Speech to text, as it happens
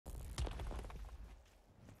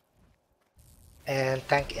And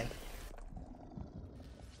tank in.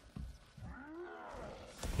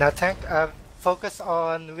 Now tank, focus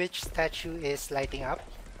on which statue is lighting up,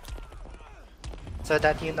 so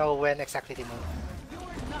that you know when exactly to move.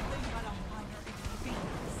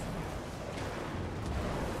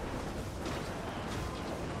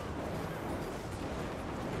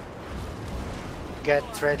 Get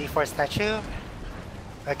ready for statue.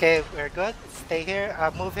 Okay, we're good. Stay here.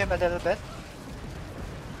 Move him a little bit.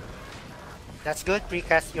 That's good.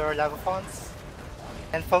 Precast your lava fonts.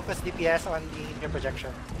 And focus DPS on the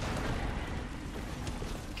projection.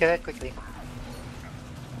 Kill it quickly.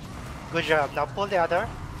 Good job. Now pull the other.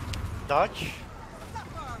 Dodge.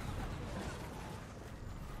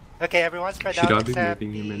 Okay, everyone spread Should out I be except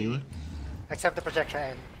moving him anyway? except the projection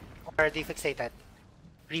end. Or defixated.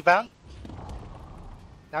 Rebound.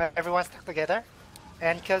 Now everyone stuck together.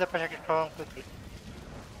 And kill the projection clone quickly.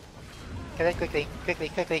 Kill it quickly.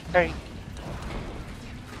 Quickly. Hurry.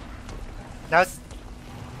 Now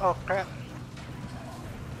oh crap.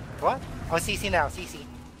 What? Oh, CC now. CC.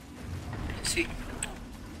 See.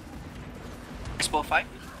 Expo 5.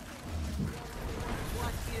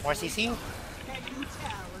 More CC.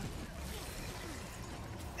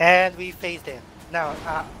 And we phased in. Now,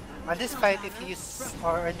 on this fight, if you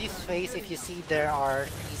or in this phase, if you see there are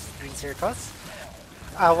these green circles,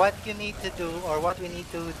 what you need to do, or what we need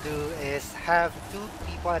to do, is have 2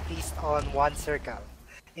 people at least on 1 circle.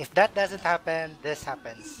 If that doesn't happen, this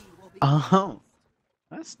happens. Oh,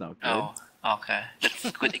 that's not good. Oh, okay. That's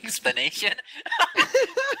a good explanation.